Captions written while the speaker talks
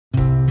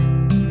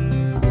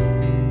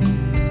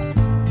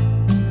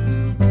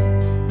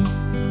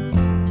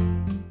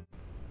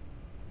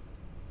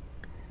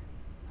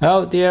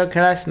Hello dear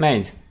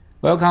classmates,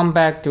 welcome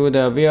back to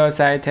the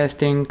VLSI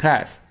testing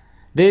class.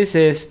 This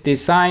is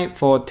Design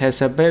for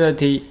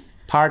Testability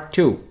Part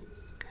 2.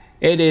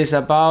 It is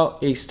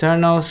about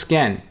external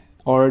scan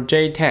or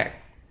JTAG.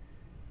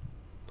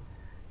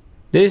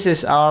 This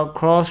is our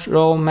course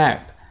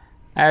roadmap.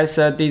 As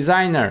a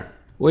designer,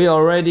 we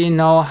already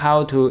know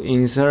how to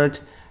insert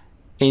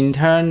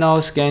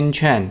internal scan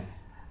chain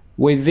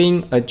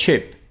within a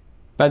chip,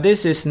 but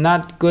this is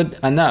not good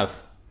enough.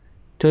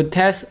 To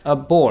test a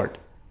board,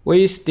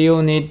 we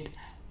still need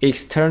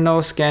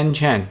external scan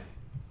chain.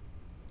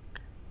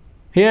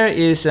 Here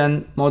is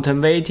a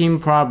motivating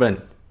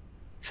problem.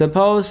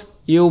 Suppose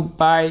you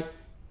buy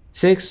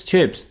 6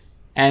 chips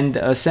and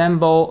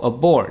assemble a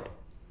board.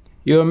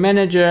 Your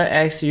manager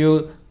asks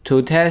you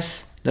to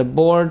test the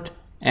board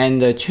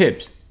and the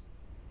chips.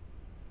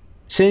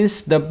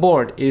 Since the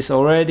board is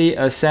already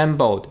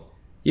assembled,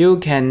 you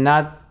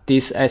cannot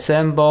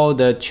disassemble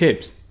the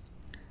chips.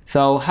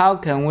 So how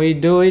can we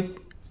do it?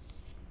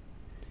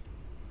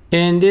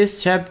 In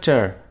this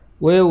chapter,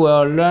 we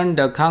will learn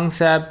the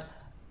concept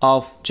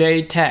of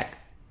JTAG,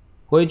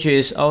 which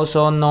is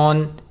also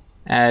known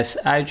as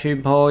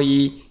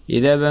IEEE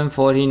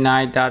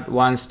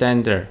 1149.1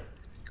 standard.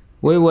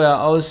 We will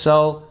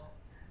also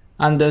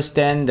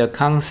understand the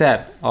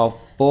concept of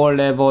board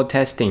level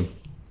testing.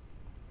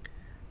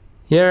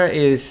 Here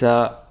is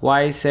a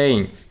wise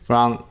saying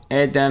from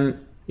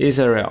Adam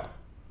Israel.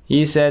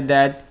 He said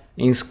that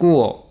in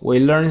school we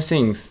learn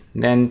things,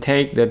 then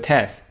take the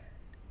test.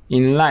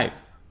 In life,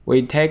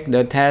 we take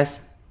the test,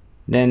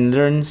 then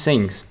learn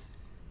things.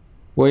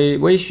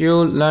 We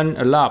should learn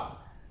a lot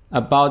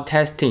about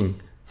testing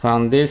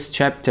from this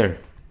chapter.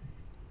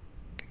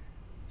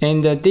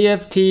 In the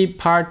DFT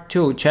Part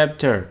 2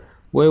 chapter,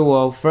 we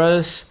will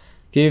first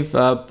give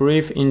a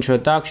brief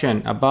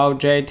introduction about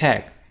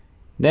JTAG.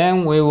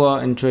 Then we will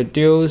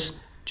introduce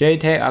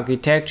JTAG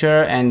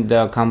architecture and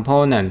the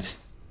components.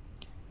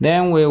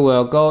 Then we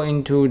will go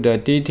into the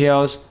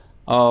details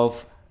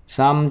of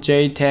some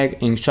JTAG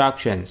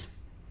instructions.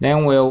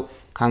 Then we'll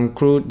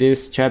conclude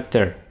this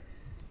chapter.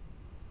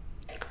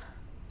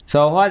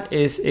 So what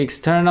is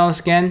external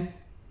scan?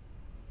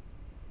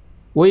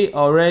 We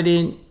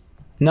already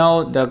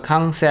know the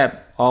concept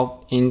of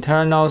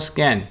internal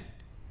scan.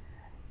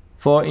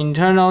 For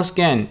internal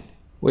scan,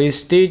 we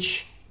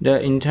stitch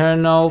the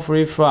internal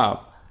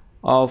flip-flop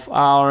of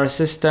our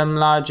system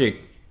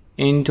logic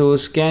into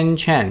scan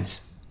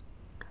chains.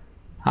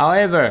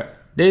 However,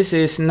 this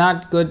is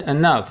not good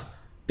enough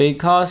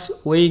because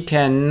we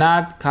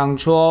cannot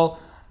control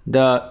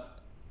the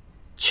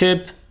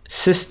chip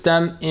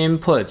system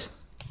input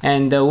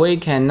and we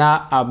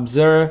cannot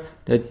observe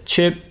the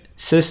chip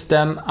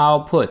system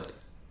output.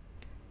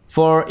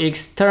 For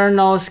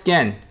external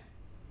scan,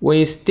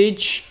 we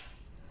stitch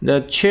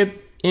the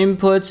chip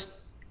input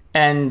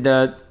and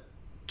the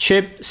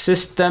chip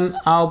system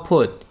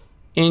output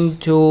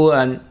into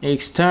an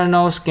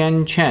external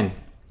scan chain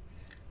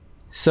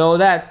so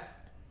that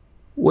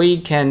we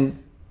can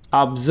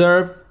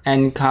observe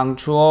and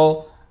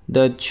control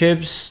the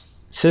chip's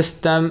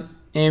system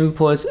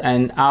inputs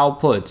and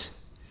outputs.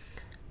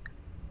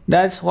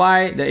 That's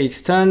why the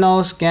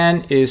external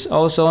scan is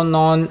also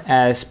known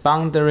as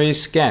boundary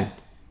scan,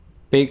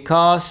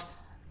 because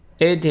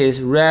it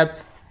is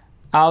wrapped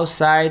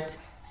outside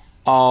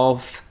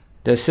of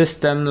the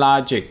system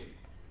logic.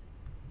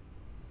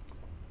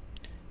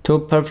 To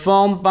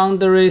perform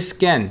boundary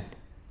scan,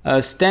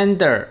 a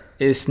standard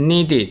is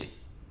needed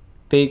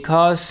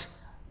because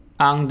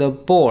on the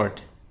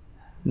board,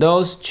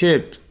 those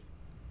chips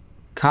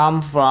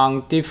come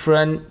from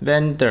different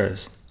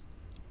vendors.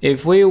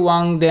 If we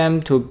want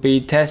them to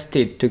be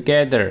tested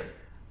together,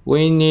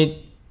 we need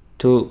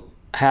to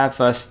have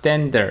a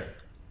standard.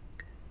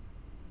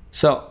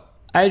 So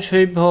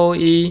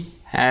IEEE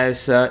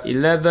has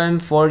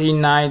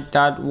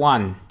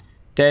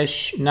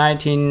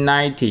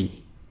 1149.1-1990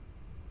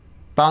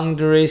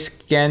 boundary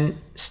scan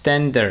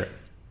standard,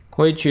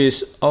 which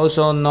is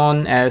also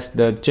known as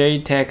the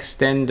JTAG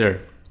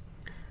standard.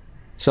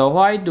 So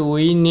why do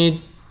we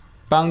need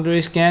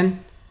boundary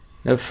scan?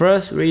 The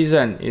first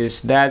reason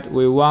is that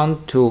we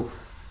want to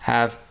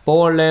have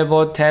board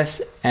level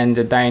test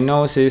and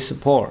diagnosis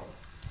support.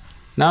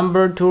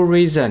 Number 2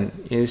 reason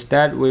is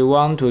that we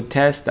want to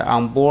test the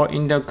onboard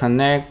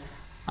interconnect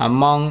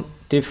among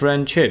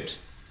different chips.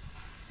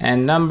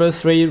 And number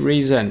 3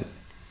 reason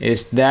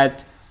is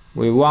that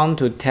we want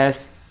to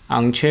test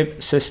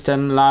on-chip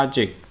system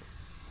logic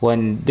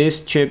when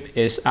this chip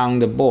is on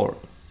the board.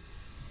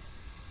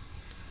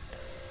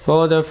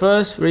 For the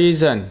first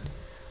reason,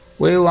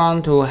 we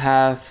want to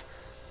have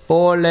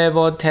board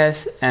level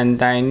test and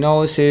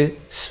diagnosis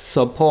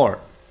support.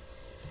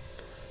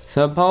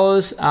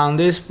 Suppose on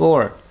this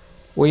board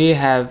we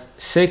have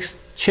 6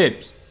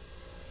 chips.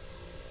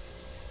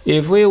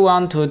 If we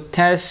want to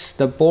test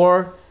the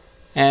board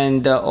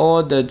and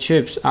all the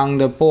chips on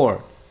the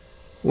board,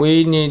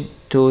 we need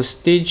to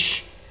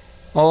stitch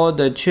all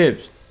the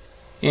chips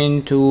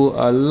into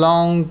a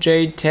long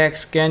JTAG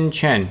scan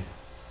chain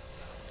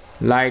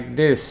like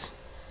this.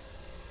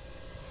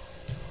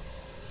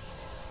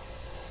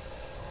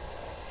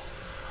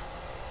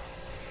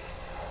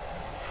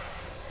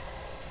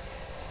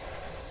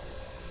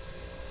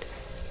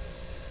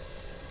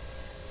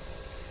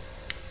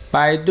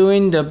 By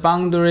doing the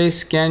boundary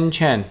scan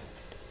chain,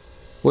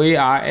 we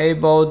are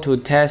able to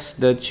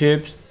test the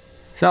chips.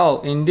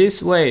 So in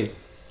this way,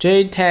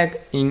 JTAG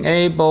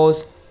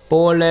enables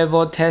board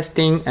level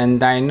testing and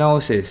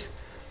diagnosis.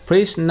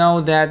 Please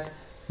note that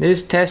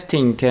this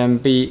testing can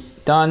be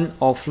done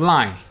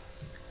offline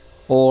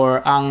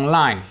or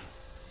online.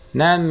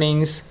 That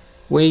means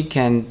we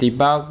can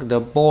debug the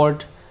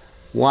board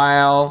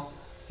while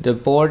the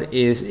board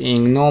is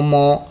in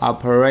normal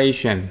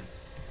operation.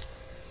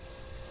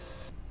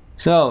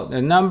 So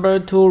the number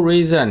 2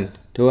 reason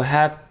to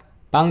have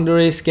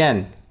boundary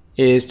scan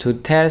is to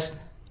test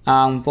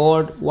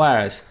on-board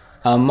wires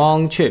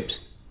among chips.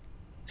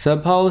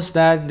 Suppose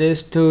that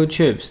these two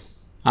chips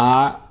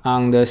are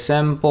on the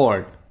same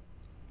board.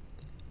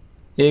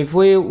 If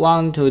we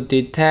want to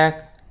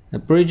detect a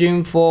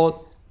bridging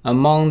fault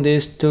among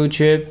these two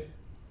chips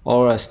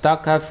or a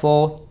stockade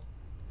fault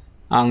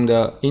on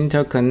the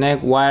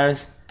interconnect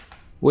wires,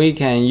 we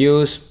can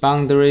use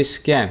boundary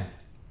scan.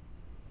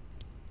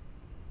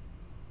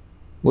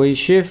 We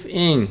shift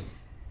in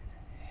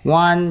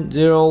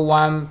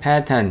 101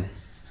 pattern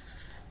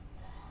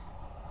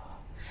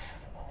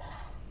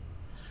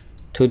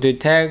to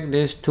detect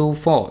these two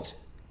faults.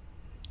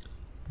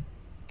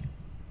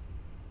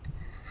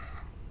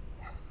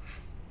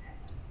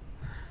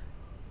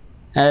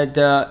 At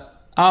the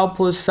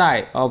output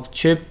side of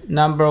chip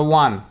number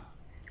 1,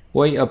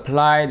 we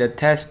apply the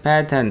test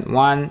pattern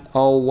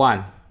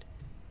 101.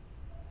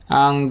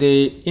 On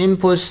the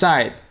input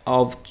side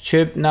of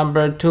chip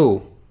number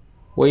 2,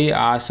 we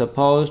are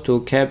supposed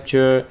to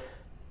capture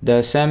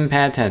the same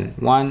pattern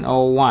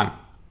 101.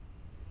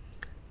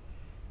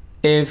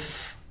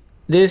 If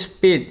this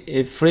bit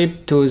is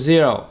flipped to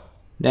 0,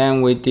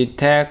 then we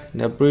detect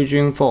the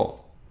bridging fault.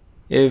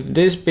 If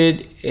this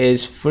bit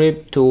is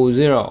flipped to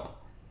 0,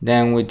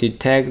 then we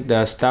detect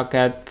the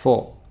stockade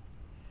fault.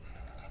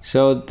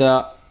 So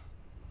the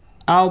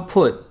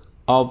output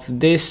of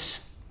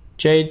this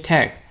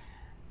JTAG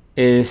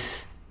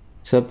is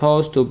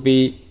supposed to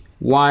be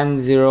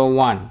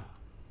 101.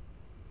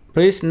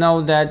 Please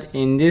note that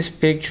in this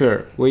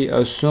picture we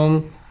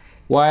assume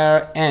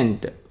wire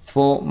end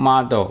fault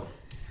model.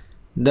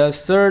 The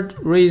third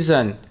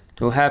reason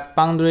to have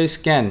boundary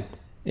scan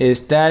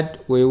is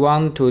that we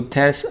want to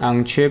test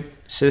on-chip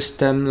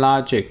system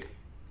logic.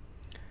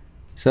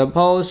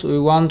 Suppose we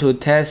want to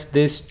test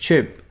this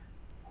chip,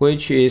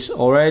 which is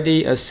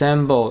already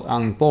assembled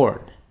on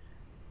board.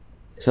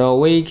 So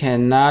we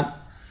cannot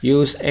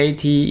use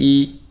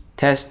ATE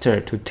tester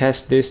to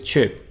test this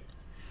chip.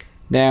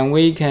 Then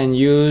we can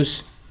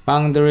use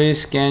boundary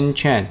scan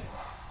chain.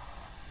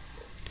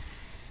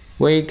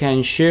 We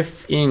can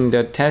shift in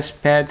the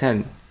test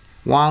pattern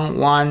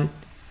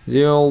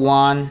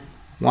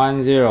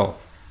 110110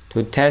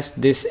 to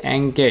test this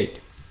AND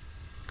gate.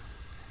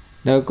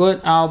 The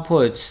good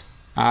outputs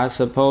are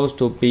supposed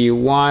to be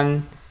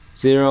 1,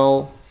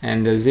 0,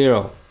 and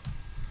 0.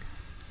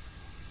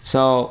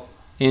 So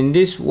in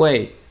this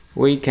way,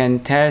 we can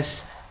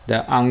test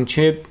the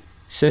on-chip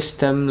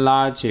system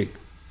logic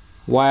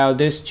while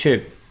this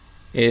chip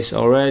is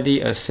already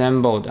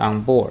assembled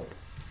on board.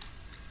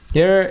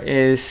 Here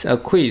is a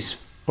quiz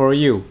for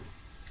you.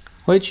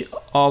 Which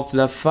of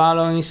the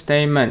following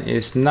statement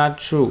is not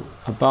true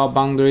about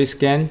boundary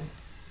scan?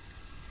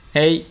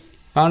 A.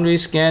 Boundary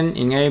scan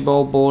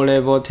enable board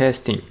level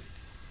testing.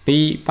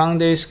 B.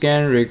 Boundary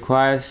scan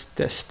requires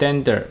the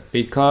standard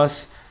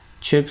because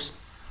chips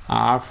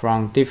are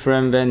from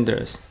different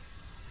vendors.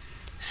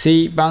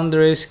 C.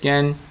 Boundary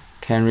scan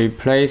can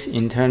replace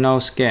internal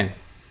scan.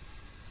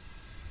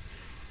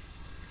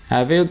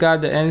 Have you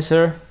got the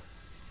answer?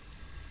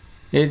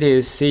 It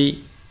is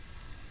C.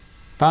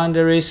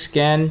 Boundary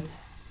scan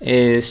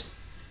is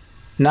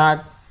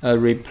not a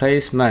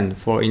replacement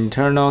for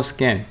internal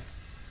scan.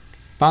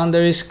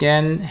 Boundary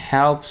scan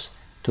helps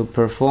to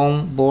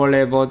perform board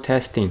level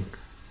testing,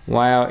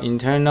 while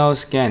internal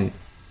scan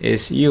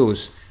is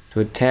used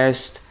to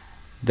test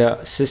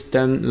the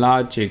system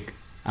logic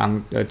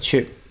on the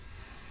chip.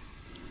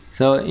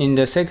 So in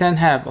the second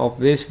half of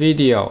this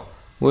video,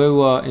 we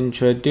will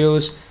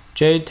introduce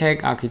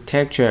JTAG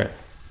architecture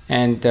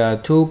and the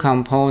two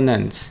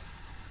components,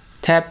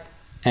 tap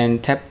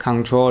and tap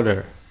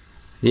controller.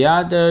 The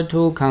other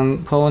two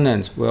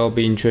components will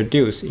be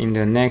introduced in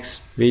the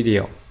next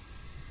video.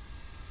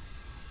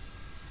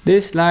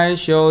 This slide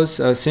shows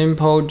a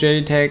simple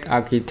JTAG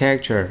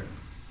architecture.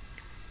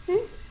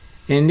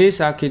 In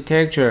this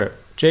architecture,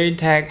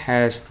 JTAG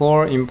has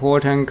 4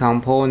 important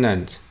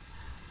components.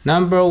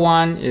 Number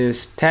 1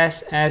 is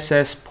test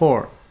access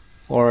port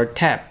or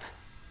tap.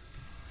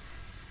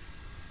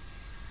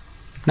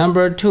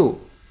 Number 2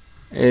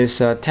 is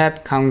a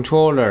tap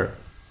controller.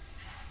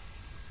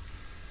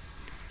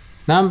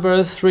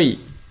 Number 3,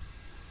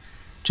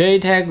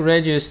 JTAG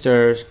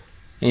registers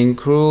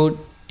include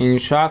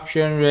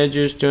instruction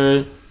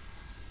registers,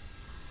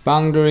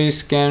 boundary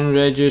scan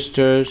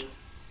registers,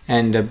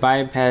 and the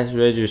bypass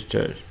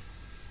registers.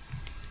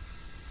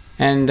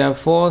 And the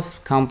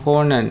 4th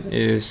component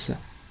is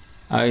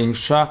an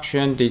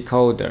instruction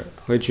decoder,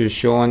 which is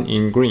shown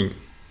in green.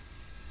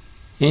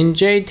 In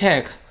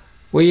JTAG,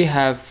 we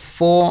have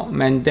 4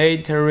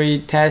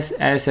 mandatory test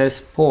access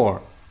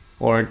port,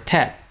 or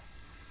TAP.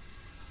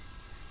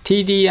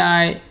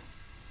 TDI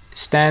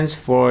stands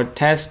for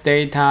test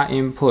data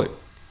input.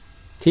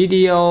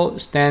 TDO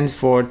stands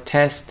for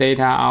test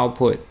data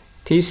output.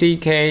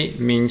 TCK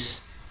means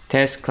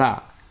test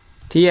clock.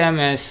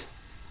 TMS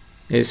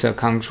is a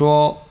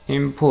control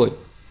input,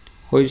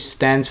 which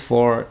stands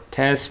for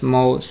test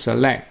mode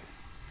select.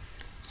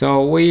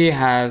 So we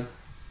have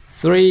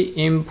 3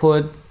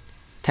 input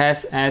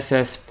test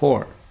access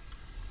port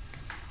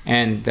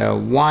and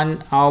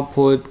 1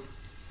 output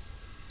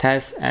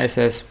test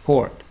access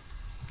port.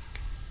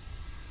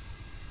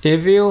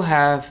 If you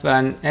have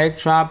an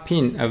extra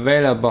pin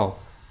available,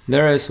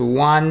 there is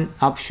 1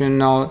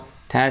 optional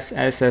test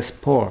access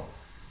port,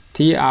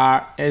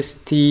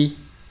 TRST,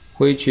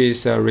 which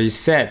is a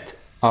reset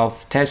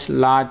of test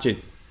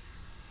logic.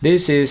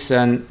 This is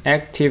an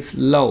active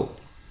load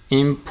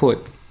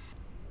input.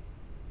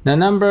 The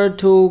number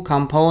 2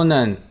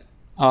 component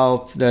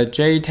of the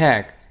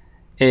JTAG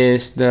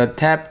is the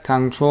tap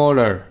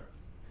controller.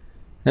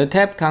 The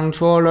tap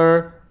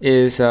controller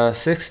is a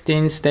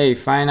 16-state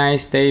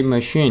finite state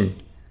machine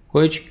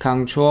which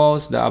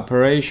controls the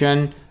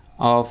operation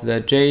of the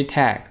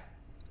JTAG.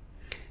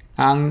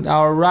 On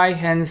our right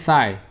hand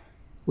side,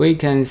 we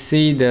can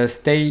see the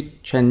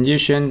state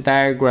transition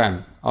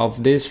diagram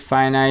of this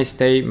finite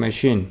state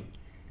machine.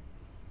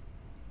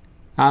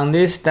 On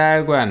this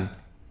diagram,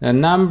 the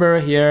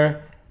number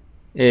here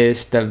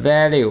is the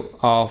value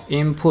of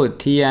input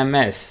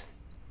TMS,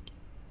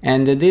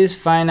 and this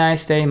finite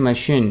state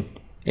machine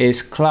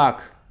is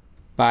clocked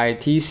by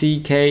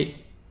TCK.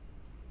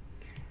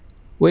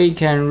 We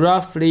can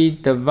roughly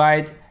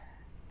divide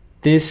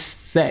these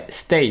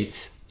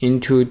states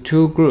into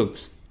 2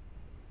 groups.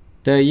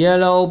 The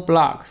yellow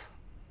blocks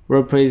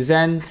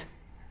represent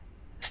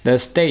the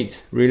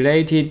states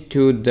related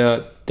to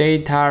the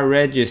data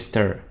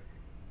register,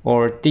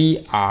 or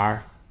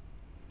DR.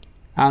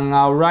 On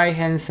our right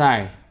hand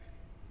side,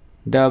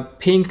 the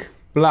pink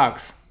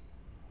blocks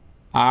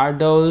are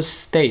those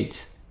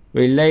states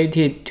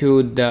related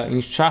to the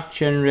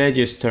instruction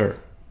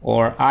register,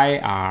 or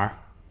IR.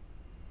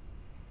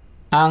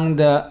 On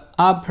the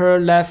upper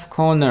left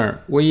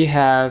corner, we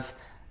have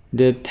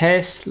the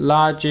test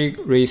logic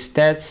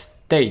reset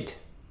state.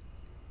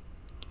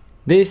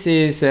 This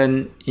is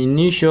an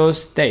initial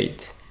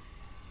state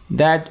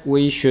that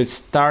we should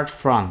start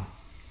from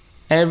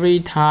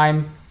every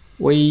time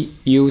we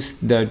use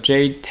the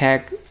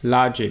JTAG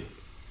logic.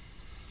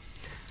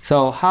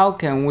 So how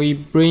can we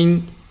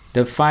bring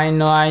the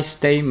finite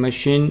state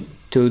machine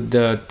to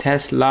the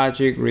test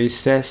logic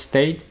reset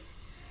state?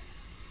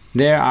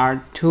 There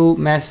are 2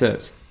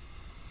 methods.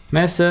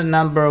 Method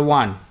number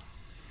 1,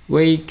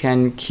 we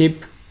can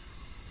keep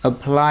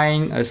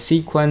applying a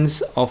sequence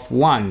of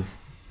 1s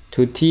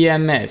to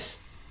TMS.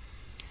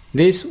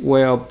 This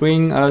will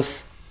bring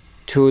us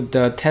to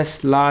the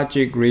test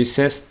logic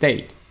reset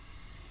state,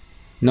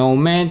 no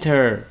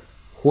matter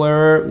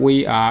where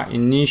we are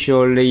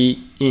initially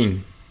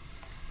in.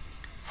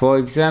 For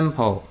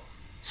example,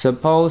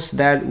 suppose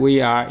that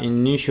we are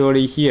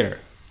initially here.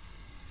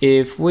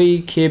 If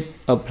we keep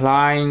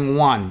applying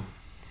 1,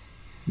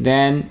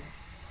 then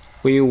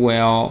we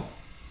will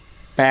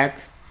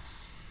back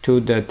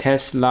to the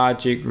test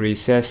logic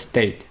reset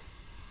state.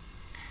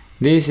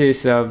 This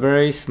is a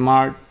very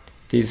smart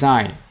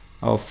design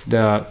of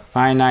the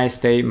finite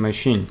state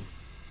machine.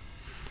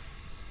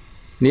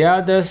 The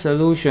other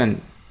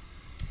solution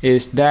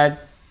is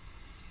that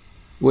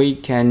we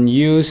can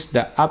use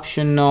the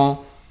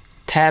optional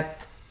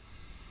tap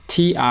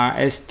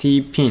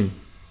TRST pin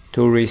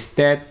to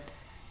reset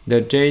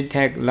the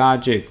JTAG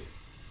logic.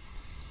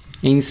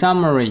 In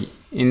summary,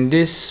 in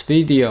this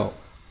video,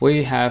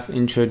 we have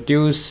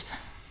introduced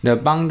the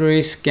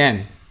boundary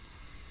scan,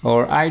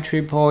 or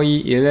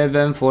IEEE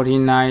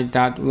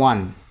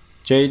 1149.1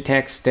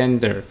 JTAG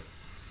standard.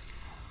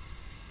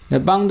 The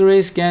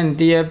boundary scan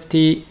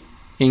DFT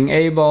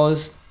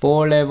enables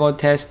board level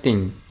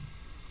testing,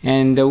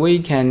 and we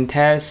can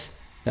test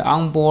the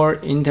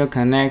onboard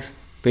interconnects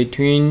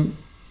between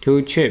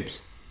 2 chips.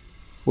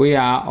 We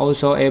are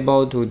also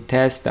able to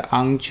test the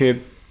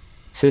on-chip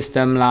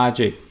system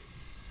logic.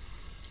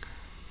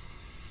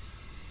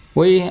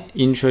 We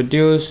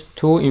introduced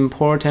 2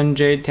 important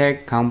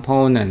JTAG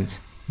components.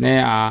 They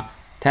are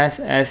test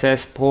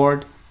access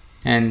port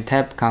and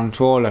tap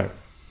controller.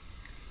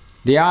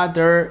 The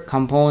other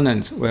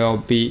components will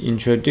be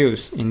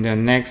introduced in the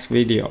next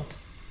video.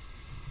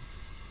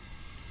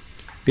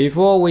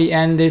 Before we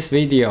end this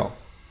video,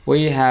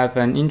 we have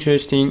an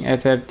interesting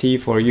FFT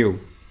for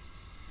you.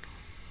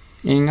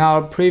 In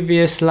our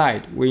previous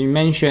slide, we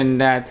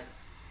mentioned that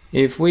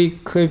if we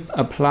keep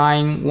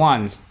applying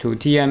 1s to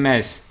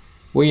TMS,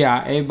 we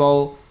are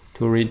able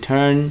to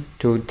return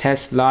to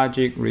test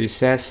logic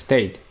reset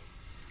state.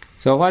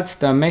 So what's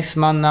the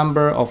maximum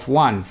number of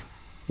 1s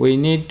we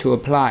need to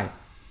apply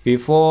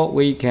before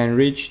we can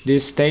reach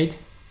this state?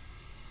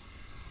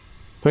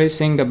 Please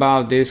think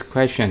about this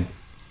question.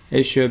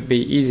 It should be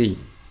easy.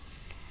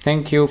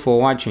 Thank you for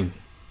watching.